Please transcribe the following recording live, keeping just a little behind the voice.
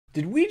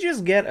Did we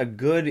just get a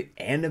good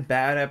and a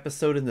bad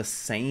episode in the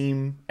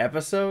same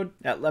episode?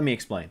 Let me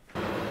explain.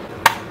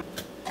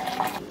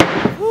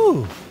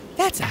 Ooh,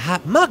 that's a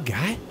hot mug,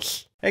 guy.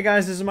 Hey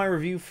guys, this is my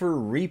review for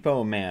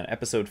Repo Man,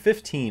 episode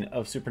 15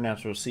 of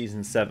Supernatural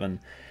Season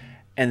 7.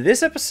 And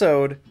this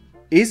episode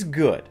is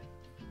good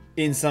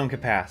in some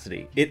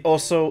capacity. It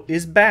also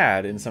is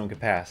bad in some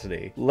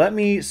capacity. Let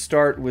me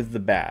start with the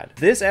bad.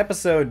 This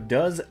episode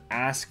does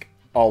ask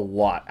a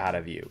lot out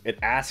of you. It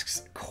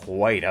asks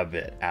quite a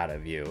bit out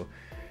of you.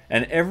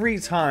 And every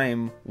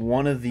time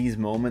one of these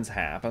moments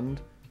happened,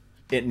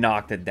 it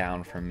knocked it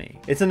down for me.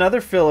 It's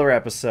another filler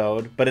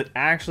episode, but it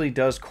actually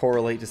does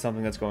correlate to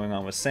something that's going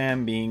on with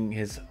Sam being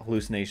his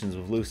hallucinations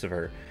with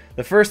Lucifer.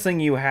 The first thing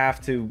you have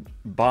to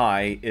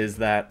buy is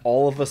that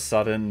all of a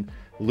sudden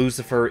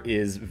Lucifer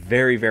is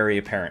very, very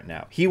apparent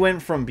now. He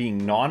went from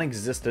being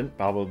non-existent,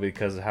 probably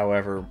because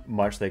however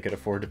much they could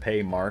afford to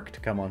pay Mark to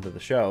come onto the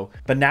show,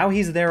 but now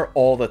he's there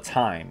all the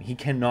time. He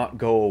cannot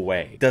go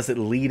away. Does it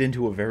lead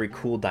into a very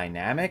cool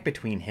dynamic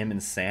between him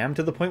and Sam,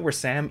 to the point where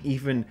Sam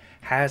even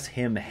has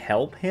him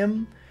help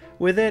him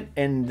with it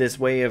in this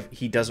way of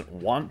he doesn't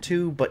want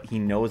to, but he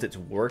knows it's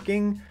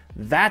working?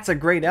 That's a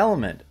great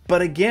element.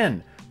 But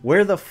again,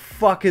 where the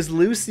fuck has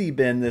Lucy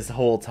been this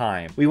whole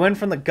time? We went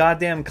from the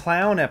goddamn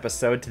clown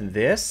episode to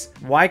this.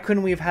 Why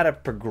couldn't we have had a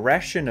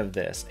progression of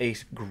this? A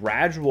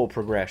gradual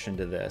progression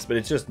to this? But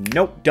it's just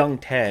nope,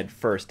 dunked head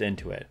first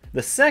into it.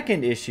 The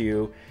second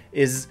issue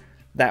is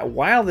that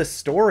while this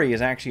story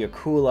is actually a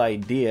cool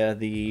idea,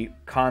 the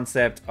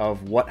concept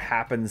of what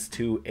happens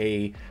to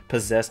a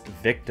possessed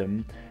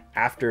victim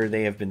after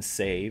they have been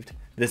saved,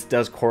 this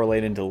does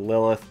correlate into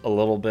Lilith a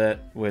little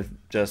bit with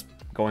just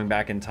going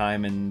back in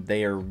time, and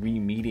they are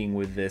re-meeting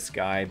with this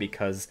guy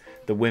because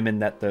the women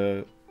that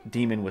the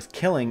demon was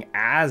killing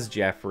as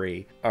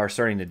Jeffrey are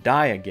starting to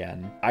die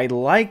again. I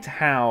liked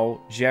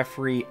how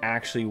Jeffrey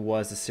actually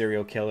was a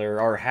serial killer,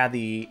 or had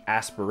the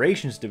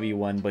aspirations to be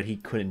one, but he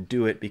couldn't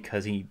do it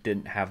because he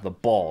didn't have the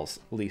balls,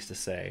 at least to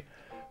say.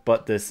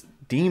 But this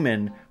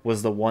demon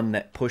was the one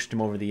that pushed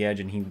him over the edge,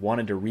 and he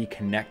wanted to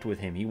reconnect with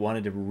him. He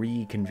wanted to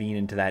reconvene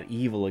into that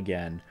evil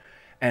again.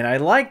 And I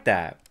like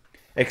that.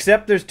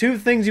 Except there's two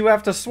things you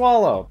have to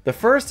swallow. The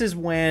first is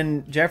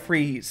when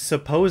Jeffrey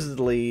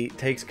supposedly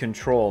takes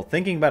control.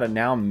 Thinking about it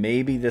now,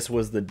 maybe this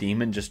was the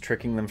demon just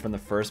tricking them from the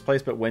first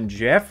place. But when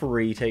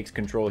Jeffrey takes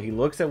control, he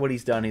looks at what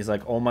he's done. He's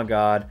like, oh my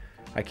God,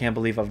 I can't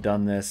believe I've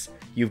done this.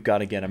 You've got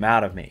to get him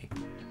out of me.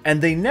 And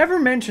they never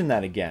mention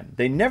that again.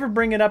 They never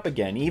bring it up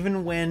again.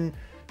 Even when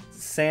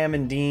Sam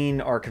and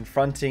Dean are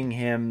confronting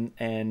him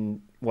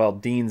and, well,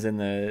 Dean's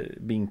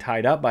being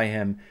tied up by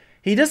him,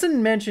 he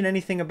doesn't mention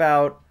anything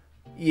about,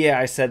 yeah,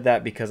 I said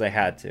that because I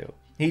had to.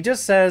 He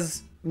just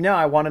says, no,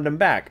 I wanted him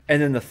back.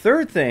 And then the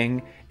third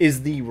thing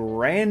is the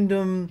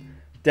random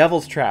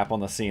devil's trap on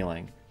the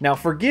ceiling. Now,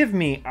 forgive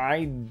me,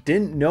 I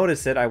didn't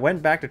notice it. I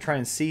went back to try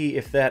and see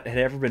if that had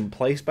ever been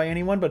placed by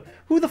anyone, but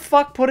who the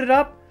fuck put it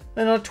up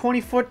in a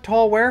 20-foot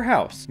tall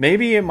warehouse?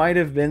 Maybe it might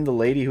have been the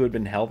lady who had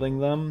been helping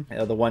them,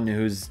 the one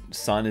whose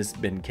son has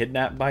been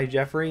kidnapped by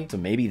Jeffrey. So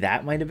maybe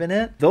that might have been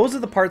it. Those are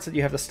the parts that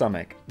you have to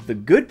stomach. The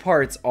good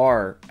parts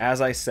are, as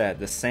I said,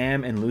 the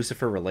Sam and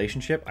Lucifer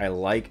relationship. I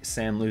like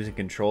Sam losing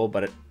control,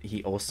 but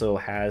he also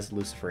has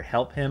Lucifer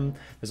help him.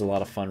 There's a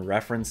lot of fun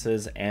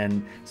references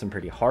and some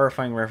pretty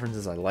horrifying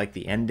references. I like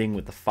the ending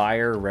with the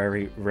fire,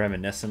 very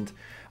reminiscent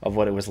of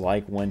what it was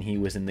like when he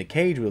was in the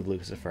cage with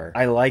Lucifer.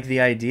 I like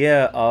the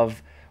idea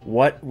of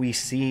what we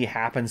see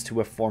happens to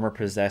a former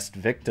possessed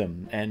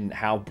victim and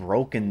how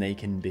broken they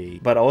can be.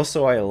 But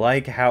also I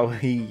like how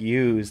he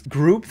used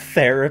group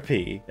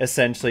therapy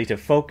essentially to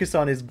focus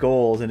on his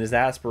goals and his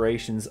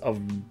aspirations of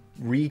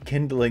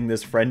rekindling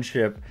this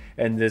friendship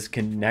and this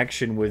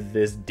connection with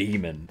this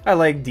demon. I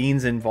like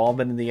Dean's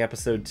involvement in the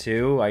episode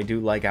too. I do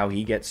like how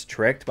he gets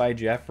tricked by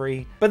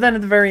Jeffrey. But then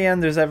at the very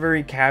end, there's that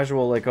very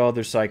casual, like, oh,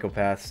 they're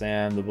psychopaths,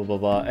 Sam, blah, blah, blah,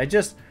 blah. I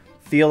just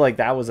feel like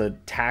that was a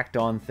tacked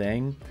on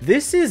thing.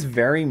 This is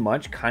very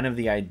much kind of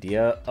the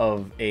idea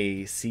of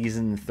a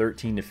season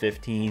 13 to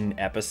 15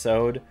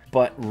 episode,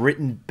 but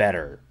written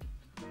better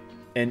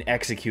and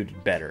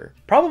executed better.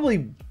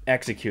 Probably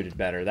executed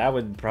better. That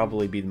would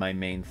probably be my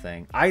main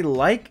thing. I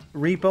like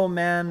Repo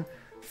Man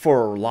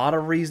for a lot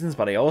of reasons,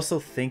 but I also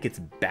think it's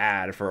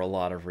bad for a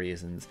lot of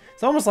reasons.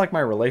 It's almost like my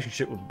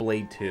relationship with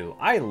Blade 2.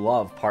 I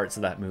love parts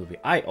of that movie.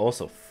 I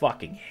also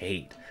fucking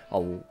hate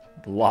a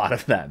lot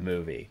of that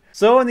movie.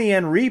 So in the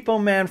end,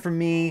 Repo Man for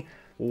me,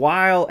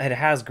 while it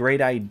has great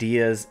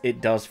ideas,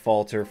 it does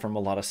falter from a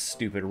lot of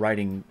stupid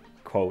writing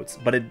quotes,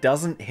 but it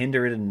doesn't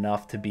hinder it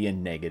enough to be a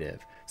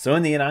negative. So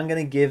in the end, I'm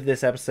going to give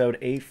this episode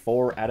a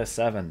 4 out of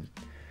 7.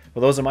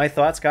 Well, those are my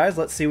thoughts, guys.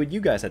 Let's see what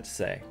you guys had to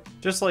say.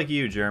 Just like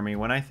you, Jeremy,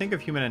 when I think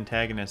of human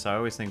antagonists, I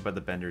always think about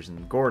the Benders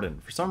and Gordon.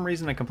 For some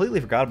reason, I completely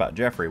forgot about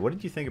Jeffrey. What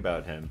did you think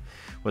about him?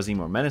 Was he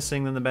more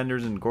menacing than the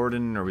Benders and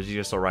Gordon, or was he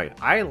just alright?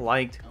 I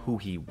liked who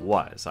he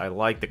was. I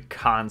liked the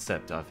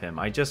concept of him.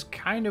 I just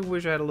kind of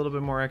wish I had a little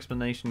bit more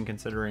explanation,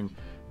 considering,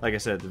 like I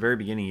said at the very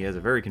beginning, he has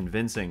a very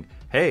convincing,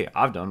 hey,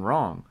 I've done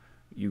wrong.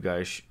 you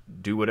guys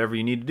do whatever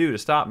you need to do to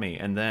stop me.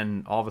 And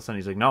then all of a sudden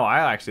he's like, no,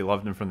 I actually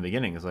loved him from the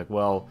beginning. It's like,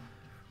 well,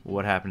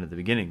 what happened at the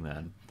beginning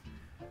then?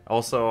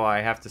 Also,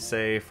 I have to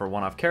say, for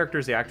one-off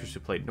characters, the actress who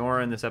played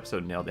Nora in this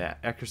episode nailed the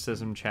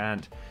exorcism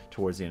chant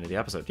towards the end of the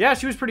episode. Yeah,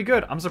 she was pretty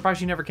good. I'm surprised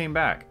she never came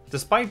back.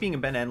 Despite being a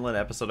Ben Edlund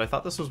episode, I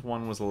thought this was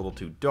a little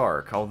too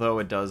dark, although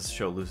it does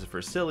show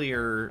Lucifer's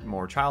sillier,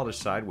 more childish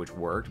side, which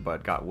worked,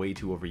 but got way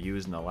too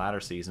overused in the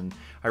latter season.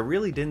 It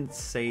really didn't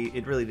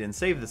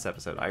save this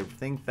episode. I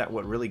think that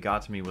what really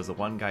got to me was the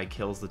one guy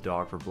kills the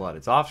dog for blood.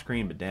 It's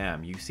off-screen, but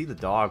damn, you see the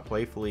dog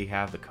playfully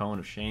have the cone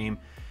of shame,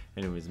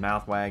 and his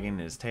mouth wagging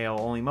and his tail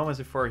only moments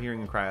before hearing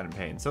him cry out in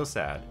pain. So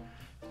sad.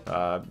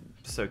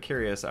 So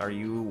curious, are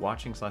you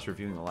watching /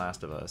 reviewing The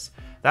Last of Us?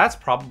 That's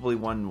probably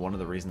one of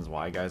the reasons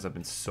why, guys, I've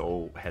been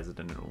so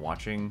hesitant in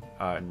watching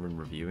and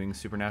reviewing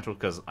Supernatural,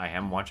 because I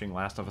am watching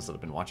Last of Us, and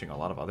I've been watching a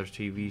lot of other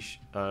TV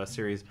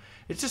series.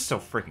 It's just so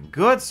freaking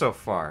good so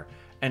far.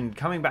 And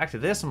coming back to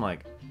this, I'm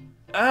like,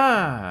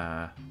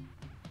 I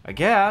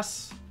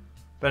guess.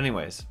 But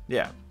anyways,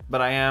 yeah. But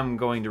I am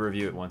going to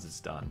review it once it's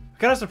done.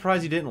 Kind of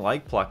surprised you didn't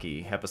like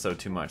Plucky episode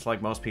too much. Like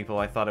most people,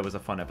 I thought it was a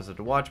fun episode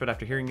to watch, but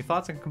after hearing your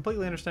thoughts, I can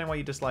completely understand why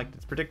you disliked it.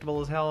 It's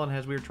predictable as hell and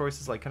has weird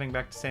choices like cutting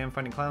back to Sam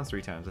fighting clowns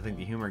 3 times. I think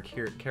the humor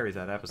carries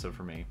that episode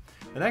for me.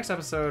 The next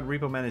episode,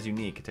 Repo Man, is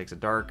unique. It takes a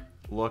dark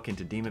look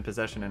into demon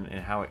possession and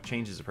how it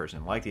changes a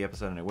person. I like the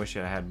episode, and I wish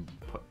I had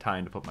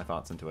time to put my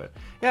thoughts into it.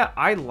 Yeah,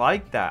 I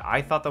like that.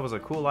 I thought that was a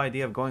cool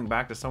idea of going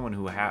back to someone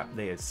who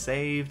they had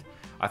saved.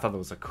 I thought that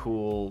was a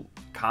cool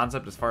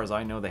concept. As far as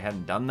I know, they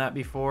hadn't done that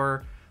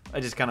before.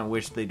 I just kind of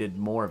wish they did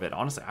more of it.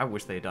 Honestly, I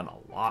wish they had done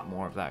a lot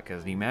more of that,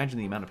 because imagine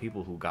the amount of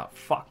people who got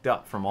fucked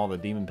up from all the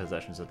demon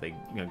possessions that they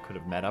could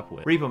have met up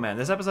with. Repo Man.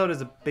 This episode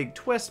is a big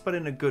twist, but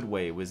in a good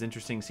way. It was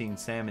interesting seeing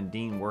Sam and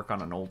Dean work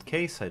on an old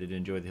case. I did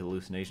enjoy the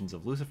hallucinations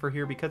of Lucifer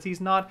here, because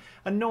he's not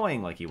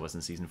annoying like he was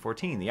in season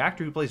 14. The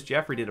actor who plays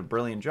Jeffrey did a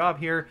brilliant job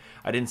here.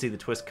 I didn't see the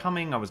twist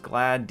coming. I was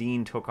glad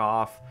Dean took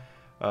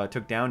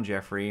down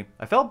Jeffrey.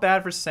 I felt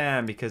bad for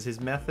Sam because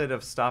his method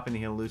of stopping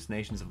the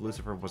hallucinations of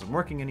Lucifer wasn't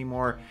working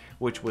anymore,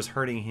 which was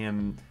hurting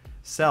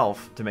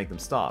himself to make them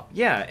stop.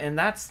 Yeah, and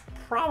that's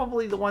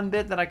probably the one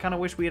bit that I kind of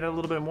wish we had a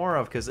little bit more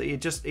of, because it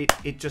just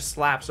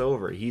slaps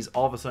over. He's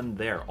all of a sudden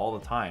there all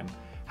the time.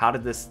 How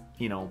did this,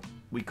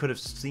 we could have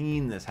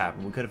seen this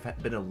happen. We could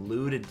have been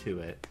alluded to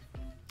it.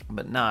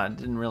 But nah, it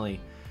didn't really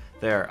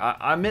there.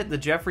 I admit the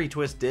Jeffrey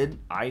twist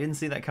I didn't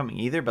see that coming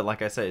either, but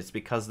like I said, it's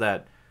because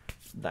that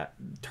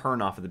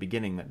turn off at the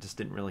beginning that just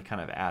didn't really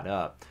kind of add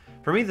up.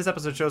 For me, this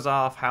episode shows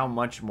off how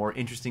much more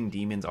interesting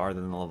demons are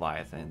than the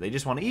Leviathan. They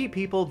just want to eat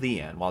people,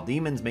 the end. While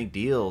demons make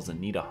deals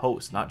and need a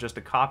host, not just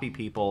to copy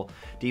people,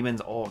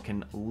 demons all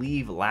can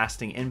leave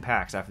lasting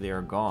impacts after they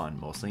are gone,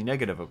 mostly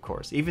negative, of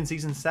course. Even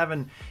season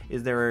 7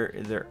 is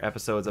there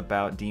episodes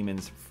about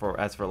demons.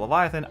 As for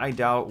Leviathan, I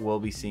doubt we'll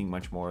be seeing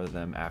much more of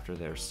them after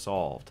they're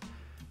solved.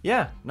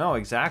 Yeah, no,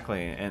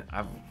 exactly. And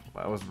I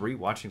was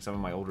rewatching some of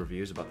my old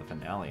reviews about the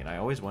finale, and I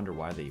always wonder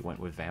why they went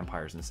with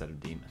vampires instead of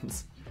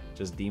demons.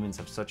 Just demons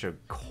have such a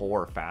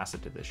core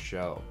facet to this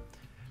show.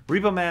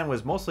 Repo Man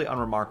was mostly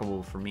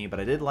unremarkable for me, but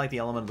I did like the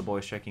element of the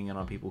boys checking in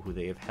on people who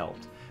they have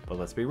helped. But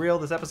let's be real,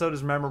 this episode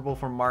is memorable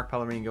for Mark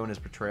Palomino and his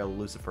portrayal of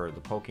Lucifer,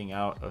 the poking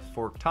out of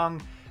forked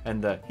tongue,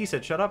 and the "he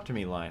said shut up to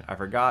me" line. I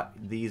forgot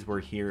these were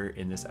here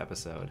in this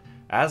episode.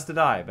 As did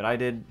I, but I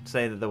did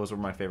say that those were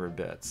my favorite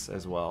bits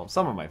as well.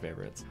 Some of my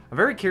favorites. I'm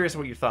very curious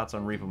what your thoughts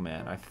on Repo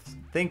Man. I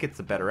think it's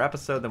a better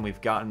episode than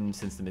we've gotten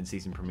since the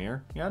mid-season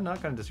premiere. Yeah, I'm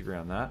not going to disagree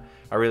on that.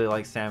 I really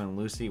like Sam and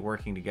Lucy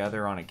working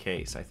together on a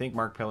case. I think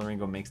Mark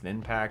Pelleringo makes an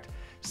impact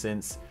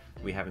since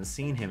we haven't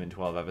seen him in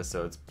 12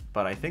 episodes,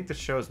 but I think the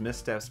show's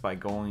missteps by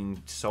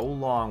going so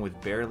long with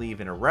barely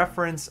even a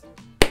reference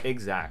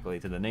exactly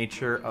to the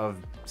nature of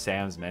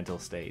Sam's mental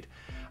state.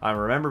 I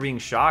remember being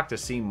shocked to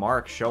see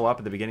Mark show up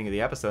at the beginning of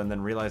the episode and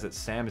then realize that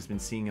Sam has been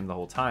seeing him the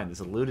whole time. This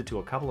alluded to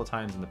a couple of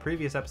times in the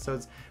previous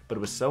episodes, but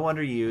it was so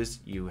underused,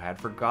 you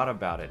had forgot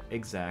about it.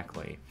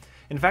 Exactly.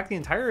 In fact, the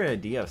entire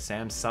idea of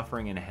Sam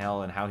suffering in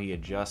hell and how he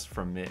adjusts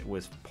from it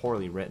was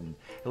poorly written.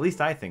 At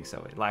least I think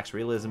so. It lacks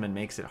realism and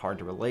makes it hard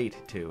to relate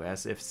to,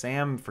 as if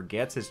Sam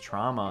forgets his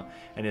trauma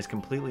and is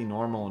completely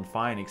normal and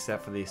fine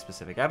except for these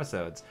specific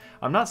episodes.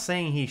 I'm not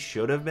saying he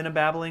should have been a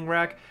babbling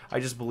wreck, I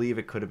just believe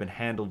it could have been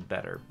handled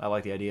better. I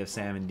like the idea of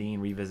Sam and Dean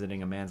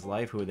revisiting a man's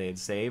life who they had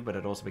saved, but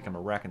had also become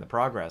a wreck in the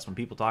progress. When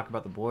people talk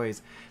about the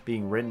boys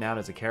being written out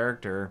as a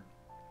character,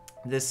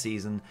 this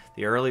season,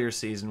 the earlier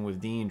season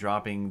with Dean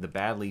dropping the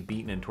badly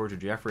beaten and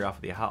tortured Jeffrey off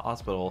of the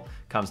hospital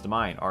comes to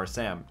mind.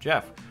 Sam,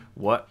 Jeff,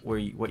 what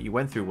you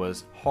went through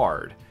was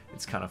hard.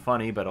 It's kind of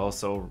funny, but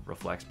also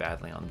reflects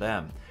badly on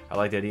them. I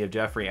like the idea of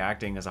Jeffrey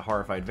acting as a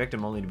horrified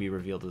victim only to be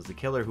revealed as the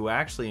killer who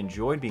actually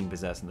enjoyed being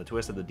possessed, and the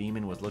twist of the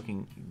demon was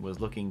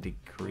looking to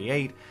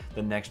create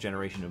the next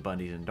generation of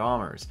Bundys and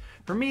Dahmers.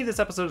 For me, this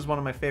episode is one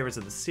of my favorites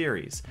of the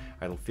series.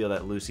 I feel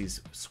that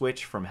Lucy's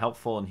switch from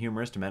helpful and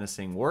humorous to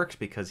menacing works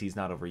because he's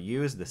not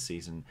overused this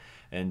season,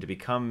 and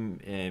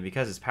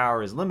because his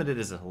power is limited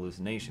as a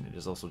hallucination. It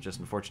is also just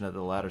unfortunate that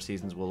the latter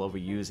seasons will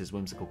overuse his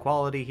whimsical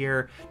quality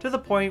here to the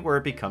point where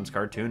it becomes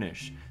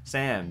cartoonish.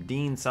 Sam,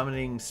 Dean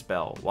summoning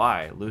spell.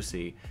 Why?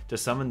 Lucy to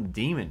summon the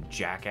demon,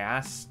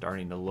 jackass.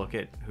 Starting to look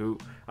at who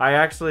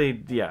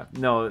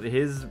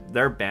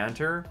their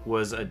banter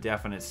was a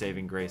definite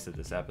saving grace of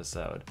this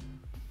episode.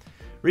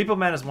 Repo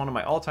Man is one of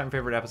my all-time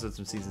favorite episodes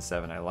from Season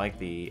 7. I like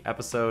the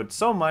episode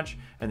so much,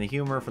 and the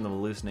humor from the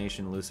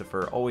hallucination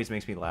Lucifer always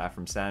makes me laugh,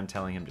 from Sam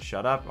telling him to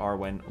shut up, or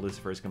when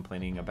Lucifer is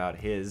complaining about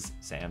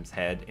Sam's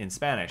head in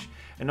Spanish.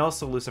 And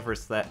also Lucifer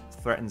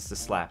threatens to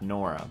slap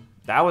Nora.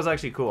 That was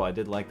actually cool. I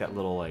did like that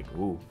little, like,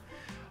 ooh.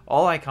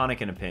 All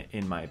iconic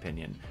in my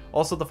opinion.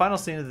 Also, the final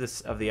scene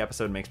of the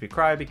episode makes me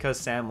cry because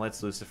Sam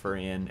lets Lucifer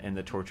in and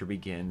the torture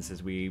begins,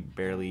 as we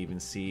barely even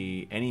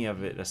see any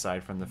of it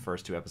aside from the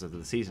first 2 episodes of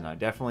the season. I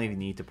definitely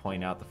need to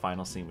point out the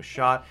final scene was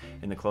shot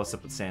in the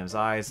close-up with Sam's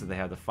eyes, so they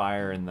have the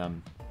fire in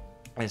them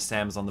as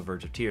Sam's on the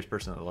verge of tears.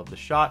 Personally, I love the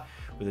shot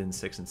within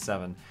 6 and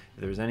 7.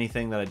 If there was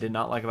anything that I did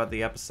not like about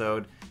the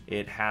episode,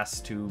 it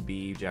has to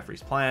be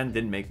Jeffrey's plan.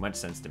 Didn't make much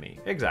sense to me.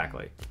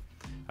 Exactly.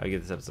 I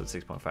give this episode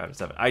 6.5 out of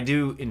 7. I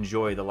do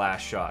enjoy the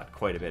last shot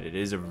quite a bit. It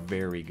is a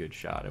very good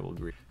shot, I will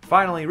agree.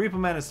 Finally, Repo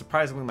Man is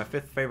surprisingly my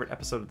 5th favorite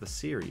episode of the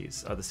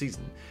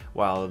season.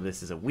 While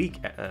this is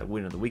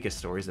one of the weakest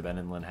stories that Ben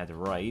and Lynn had to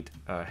write,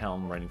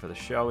 writing for the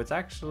show, it's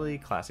actually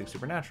classic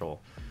Supernatural.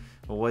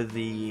 With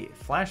the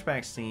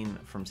flashback scene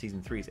from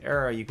Season 3's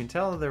era, you can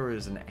tell there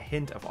was a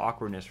hint of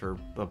awkwardness for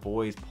the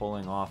boys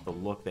pulling off the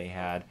look they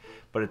had,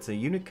 but it's a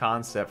unique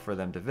concept for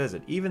them to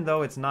visit. Even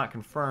though it's not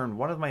confirmed,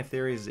 one of my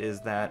theories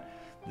is that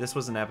this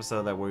was an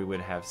episode that we would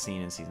have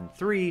seen in Season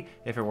 3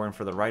 if it weren't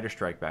for the writer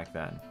strike back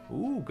then.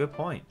 Ooh, good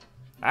point.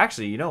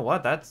 Actually, you know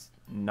what? That's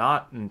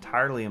not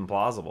entirely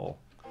implausible.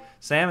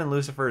 Sam and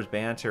Lucifer's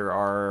banter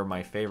are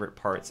my favorite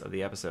parts of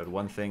the episode.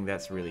 One thing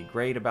that's really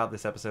great about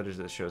this episode is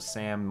that it shows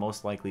Sam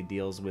most likely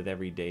deals with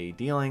everyday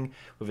dealing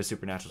with his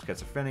supernatural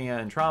schizophrenia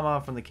and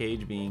trauma from the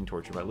cage being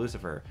tortured by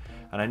Lucifer.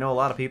 And I know a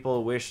lot of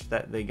people wish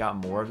that they got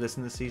more of this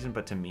in the season,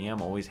 but to me,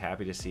 I'm always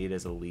happy to see it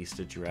as at least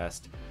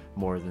addressed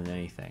more than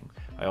anything.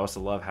 I also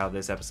love how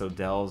this episode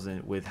delves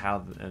in with how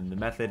the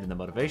method and the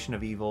motivation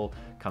of evil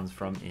comes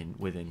from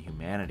within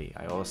humanity.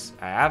 I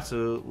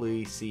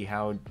absolutely see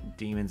how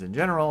demons in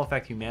general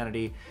affect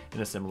humanity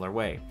in a similar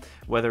way,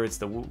 whether it's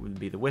the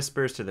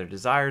whispers to their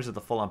desires or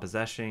the full-on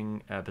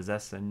possessing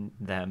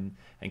them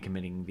and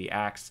committing the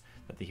acts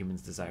that the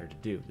humans desire to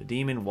do. The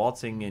demon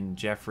waltzing in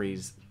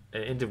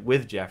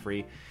with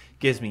Jeffrey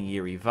gives me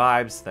eerie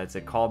vibes. That's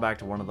a callback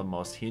to one of the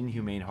most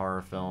inhumane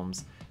horror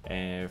films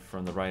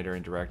from the writer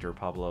and director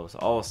Pablo.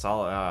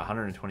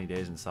 120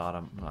 Days in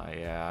Sodom.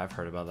 Yeah, I've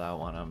heard about that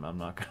one. I'm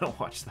not gonna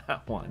watch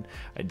that one.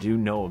 I do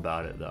know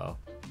about it though.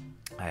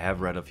 I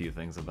have read a few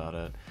things about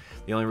it.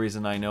 The only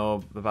reason I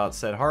know about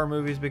said horror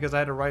movies is because I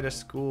had to write a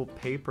school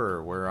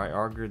paper where I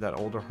argued that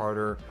older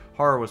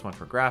horror was much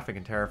more graphic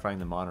and terrifying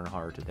than modern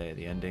horror today.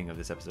 The ending of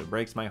this episode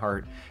breaks my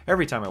heart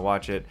every time I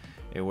watch it,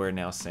 where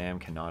now Sam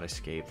cannot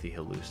escape the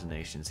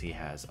hallucinations he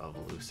has of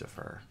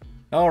Lucifer.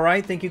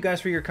 Alright, thank you guys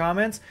for your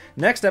comments.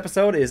 Next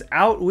episode is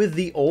Out with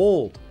the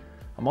Old.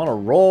 I'm on a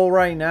roll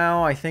right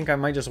now. I think I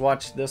might just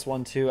watch this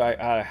one too.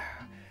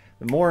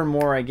 The more and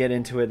more I get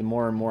into it, the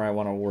more and more I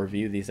want to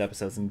review these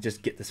episodes and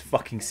just get this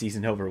fucking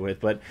season over with.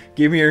 But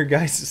give me your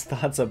guys'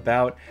 thoughts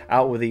about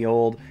Out with the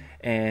Old,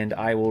 and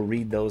I will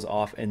read those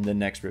off in the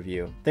next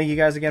review. Thank you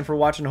guys again for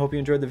watching. I hope you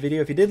enjoyed the video.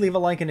 If you did, leave a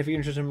like, and if you're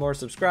interested in more,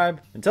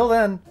 subscribe. Until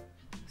then,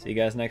 see you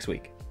guys next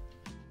week.